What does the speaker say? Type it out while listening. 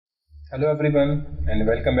Hello everyone and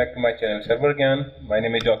welcome back to my channel ServerGyan. My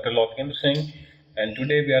name is Dr. Lokin Singh and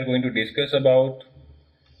today we are going to discuss about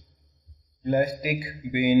Elastic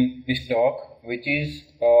BeanStalk, which is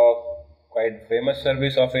a quite famous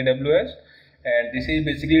service of AWS, and this is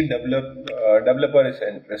basically developer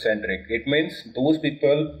centric. It means those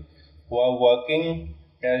people who are working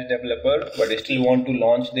as developer but still want to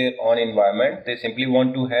launch their own environment. They simply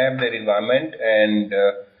want to have their environment and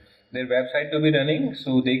their website to be running,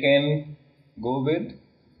 so they can go with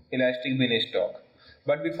Elastic BeanStalk.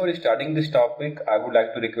 But before starting this topic, I would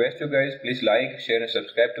like to request you guys, please like, share and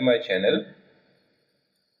subscribe to my channel.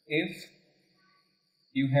 If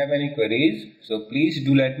you have any queries, so please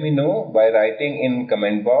do let me know by writing in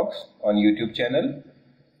comment box on YouTube channel.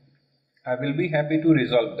 I will be happy to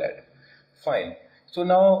resolve that. Fine. So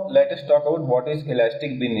now let us talk about what is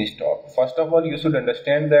Elastic BeanStalk. First of all, you should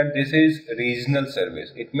understand that this is regional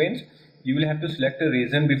service. It means you will have to select a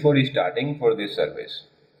region before starting for this service.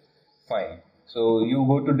 Fine. So you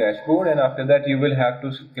go to dashboard and after that you will have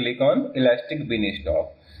to click on Elastic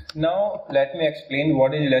BeanStalk. Now let me explain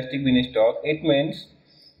what is Elastic BeanStalk. It means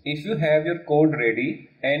if you have your code ready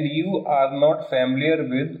and you are not familiar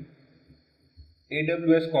with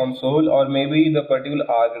AWS console or maybe the particular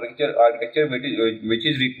architecture which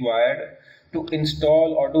is required to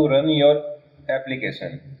install or to run your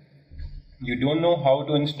application. You don't know how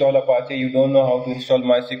to install Apache, you don't know how to install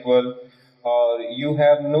MySQL, or you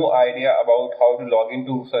have no idea about how to log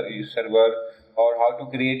into server or how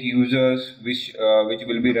to create users which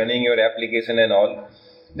will be running your application and all,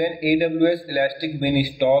 then AWS Elastic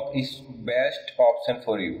BeanStalk is best option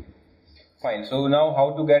for you. Fine. So now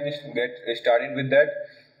how to get started with that?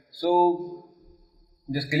 So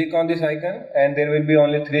just click on this icon and there will be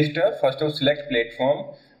only three steps. First of all, select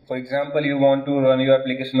platform. For example, you want to run your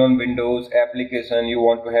application on Windows application, you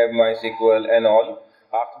want to have MySQL and all.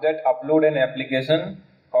 After that, upload an application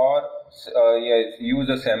or use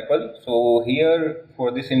a sample. So here for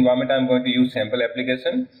this environment, I'm going to use sample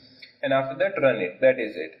application, and after that run it. That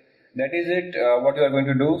is it. What you are going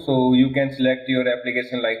to do. So you can select your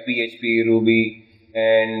application like PHP, Ruby,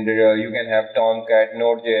 and you can have Tomcat,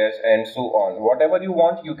 Node.js and so on. Whatever you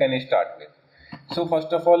want, you can start with. So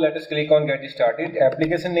first of all, let us click on get started.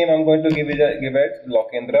 Application name I'm going to give it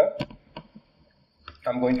Lokendra.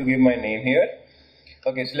 I'm going to give my name here.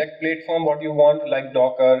 Okay, select platform what you want, like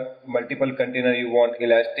Docker, multiple container you want,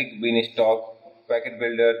 Elastic BeanStalk, packet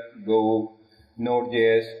builder, Go,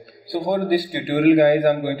 Node.js. So for this tutorial guys,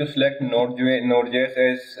 I'm going to select Node.js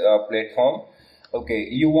as platform. Okay,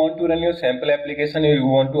 you want to run your sample application, you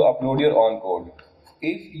want to upload your own code.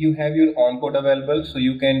 If you have your own code available, so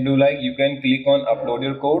you can do like, you can click on upload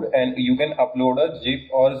your code and you can upload a zip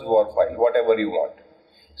or zwar file, whatever you want.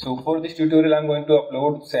 So for this tutorial, I'm going to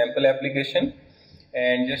upload sample application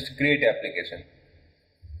and just create application.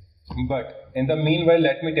 But in the meanwhile,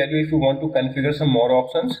 let me tell you, if you want to configure some more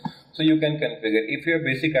options, so you can configure. If you have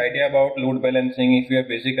basic idea about load balancing, if you have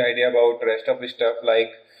basic idea about rest of stuff, like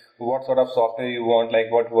what sort of software you want, like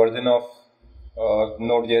what version of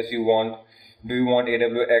Node.js you want, do you want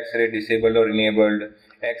AWS X-ray disabled or enabled?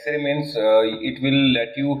 X-ray means it will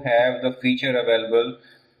let you have the feature available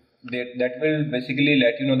that will basically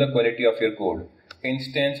let you know the quality of your code.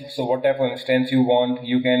 Instance, so what type of instance you want,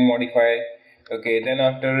 you can modify. Okay, then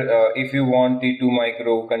after if you want T2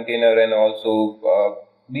 micro container and also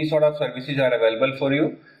these sort of services are available for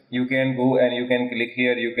you. You can go and you can click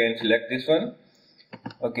here, you can select this one.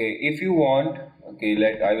 Okay, if you want,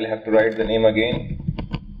 okay, I will have to write the name again,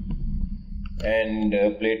 and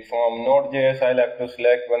platform Node.js I'll have to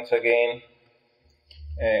select once again.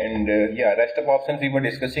 And yeah, rest of options we were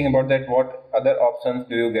discussing about that. What other options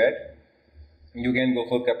do you get? You can go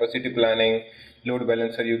for capacity planning, load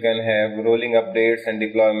balancer, you can have rolling updates and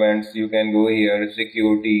deployments, you can go here,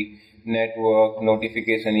 security, network,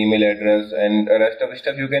 notification, email address, and rest of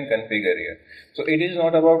stuff you can configure here. So it is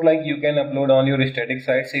not about like you can upload on your static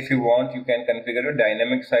sites. If you want, you can configure a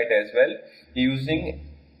dynamic site as well using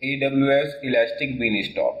AWS Elastic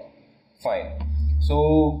BeanStalk. Fine.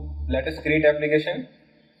 So let us create application.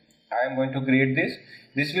 I am going to create this.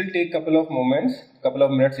 This will take couple of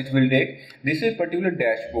minutes it will take. This is particular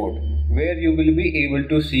dashboard where you will be able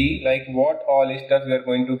to see like what all stuff you are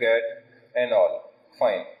going to get and all.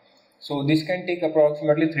 Fine. So this can take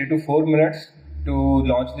approximately 3 to 4 minutes to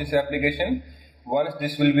launch this application. Once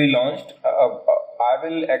this will be launched, I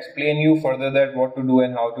will explain you further that what to do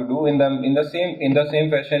and how to do. In the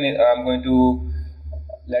same fashion, I'm going to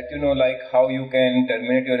let you know like how you can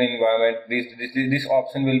terminate your environment. This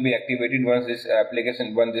option will be activated once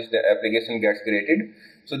the application gets created.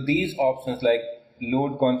 So these options like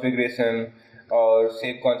load configuration, or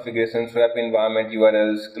save configuration, swap environment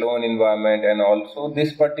URLs, clone environment, and also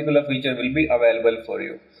this particular feature will be available for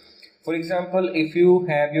you. For example, if you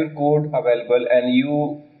have your code available and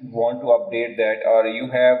you want to update that, or you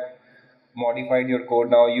have modified your code,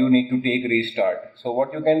 now you need to take restart. So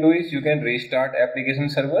what you can do is you can restart application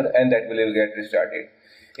server and that will get restarted.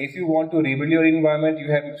 If you want to rebuild your environment, you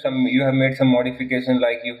have made some modification,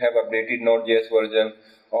 like you have updated Node.js version,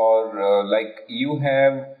 or like you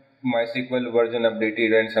have MySQL version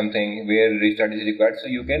updated and something where restart is required, so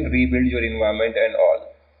you can rebuild your environment and all.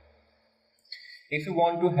 If you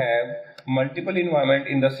want to have multiple environment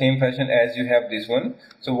in the same fashion as you have this one,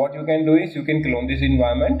 so what you can do is you can clone this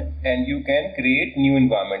environment and you can create new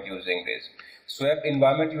environment using this. Swap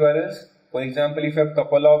environment URLs. For example, if you have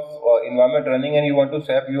couple of environment running and you want to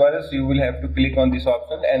swap URLs, you will have to click on this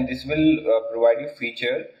option, and this will provide you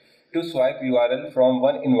feature to swipe URL from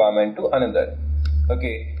one environment to another.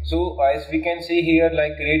 Okay, so as we can see here,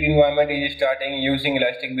 like create environment is starting using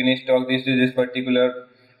Elastic BeanStalk. This particular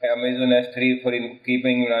Amazon S3 for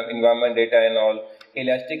keeping environment data and all.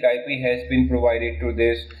 Elastic IP has been provided to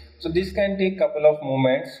this. So this can take couple of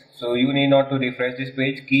moments. So you need not to refresh this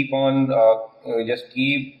page. Keep on, just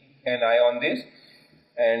keep an eye on this,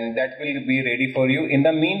 and that will be ready for you. In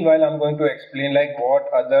the meanwhile, I'm going to explain like what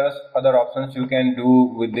other options you can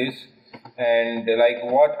do with this, and like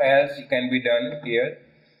what else can be done here.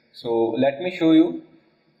 So let me show you.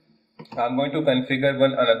 I'm going to configure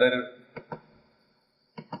another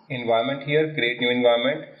environment here, create new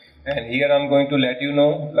environment, and here I'm going to let you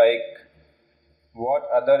know like what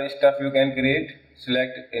other stuff you can create.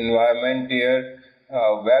 Select environment here,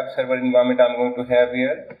 web server environment I'm going to have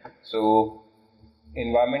here. So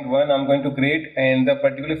environment 1 I'm going to create, and the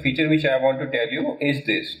particular feature which I want to tell you is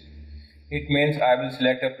this. It means I will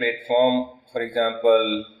select a platform, for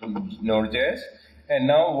example Node.js, and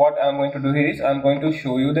now what I'm going to do here is I'm going to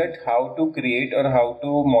show you that how to create or how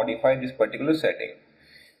to modify this particular setting.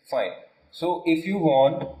 Fine. So if you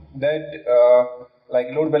want that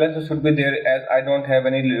like load balancer should be there, as I don't have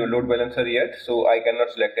any load balancer yet, so I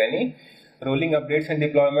cannot select any. Rolling updates and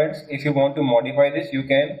deployments, if you want to modify this, you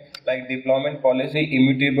can, like deployment policy,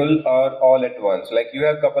 immutable or all at once. Like you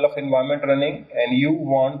have couple of environment running and you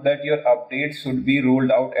want that your updates should be rolled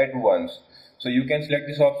out at once, so you can select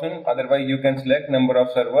this option. Otherwise you can select number of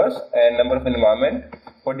servers and number of environment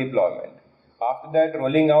for deployment. After that,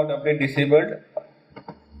 rolling out update disabled,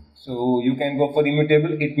 so you can go for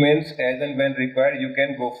immutable. It means as and when required you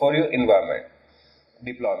can go for your environment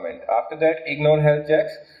deployment. After that, ignore health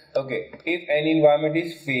checks. Okay, if any environment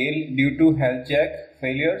is failed due to health check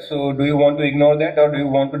failure, so do you want to ignore that or do you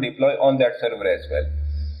want to deploy on that server as well?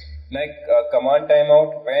 Like command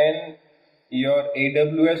timeout, when your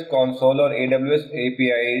AWS console or AWS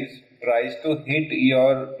APIs tries to hit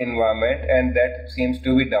your environment and that seems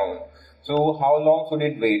to be down, so how long should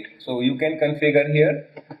it wait? So you can configure here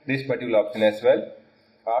this particular option as well.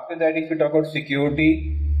 After that, if you talk about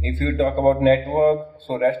security, if you talk about network,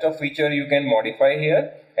 so rest of feature you can modify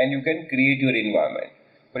here and you can create your environment.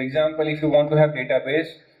 For example, if you want to have database,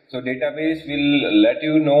 so database will let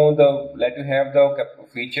you have the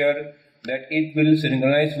feature that it will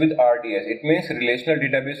synchronize with RDS. It means relational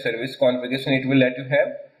database service configuration it will let you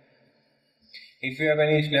have. If you have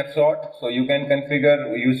any snapshot, so you can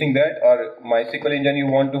configure using that, or MySQL engine you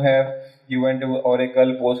want to have, you want to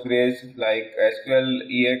Oracle, Postgres, like SQL,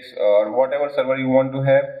 EX, or whatever server you want to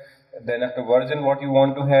have. Then after version what you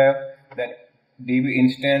want to have, then DB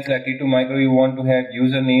instance like T2 micro you want to have,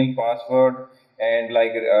 username, password, and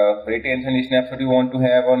like retention snapshot you want to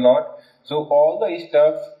have or not. So all the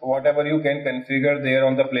stuff whatever you can configure there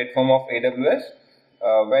on the platform of AWS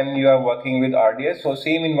when you are working with RDS. So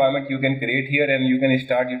same environment you can create here and you can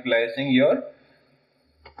start utilizing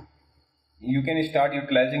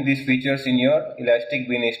these features in your Elastic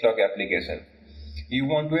BeanStalk application. You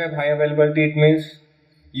want to have high availability, it means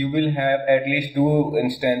you will have at least 2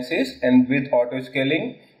 instances, and with auto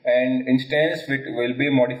scaling, and instance will be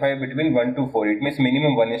modified between 1 to 4. It means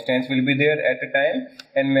minimum 1 instance will be there at a time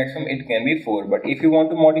and maximum it can be 4. But if you want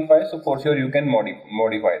to modify, so for sure you can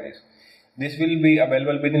modify this. This will be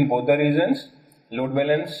available within both the regions, load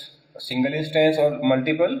balance, single instance or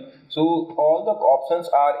multiple. So all the options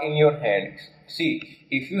are in your hands. See,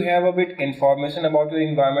 if you have a bit information about your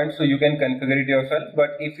environment, so you can configure it yourself.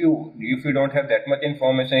 But if you don't have that much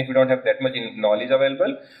information, if you don't have that much knowledge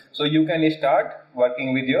available, so you can start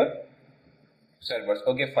working with your servers.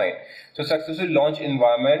 Okay, fine. So successfully launch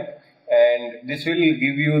environment, and this will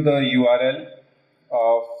give you the URL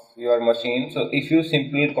of your machine. So if you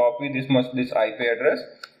simply copy this IP address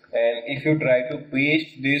and if you try to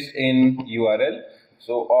paste this in URL,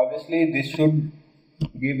 So obviously this should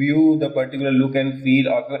give you the particular look and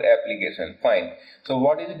feel of your application. Fine. So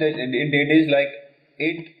what is it that it did is like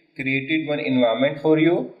it created one environment for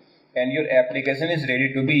you and your application is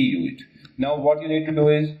ready to be used. Now what you need to do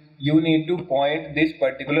is you need to point this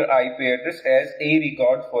particular IP address as a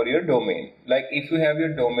record for your domain. Like if you have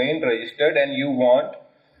your domain registered and you want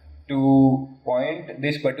to point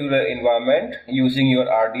this particular environment using your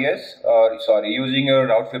RDS or using your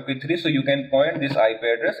Route 53, so you can point this IP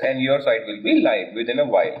address and your site will be live within a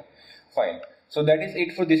while. Fine. So that is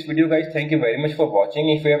it for this video, guys. Thank you very much for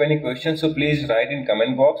watching. If you have any questions, so please write in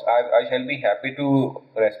comment box. I shall be happy to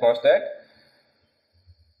respond that.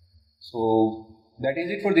 So that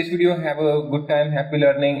is it for this video. Have a good time, happy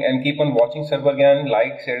learning, and keep on watching ServerGyan.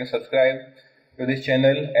 Like, share and subscribe to this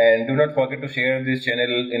channel, and do not forget to share this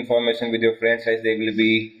channel information with your friends as they will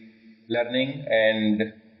be learning.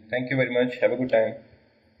 And thank you very much. Have a good time.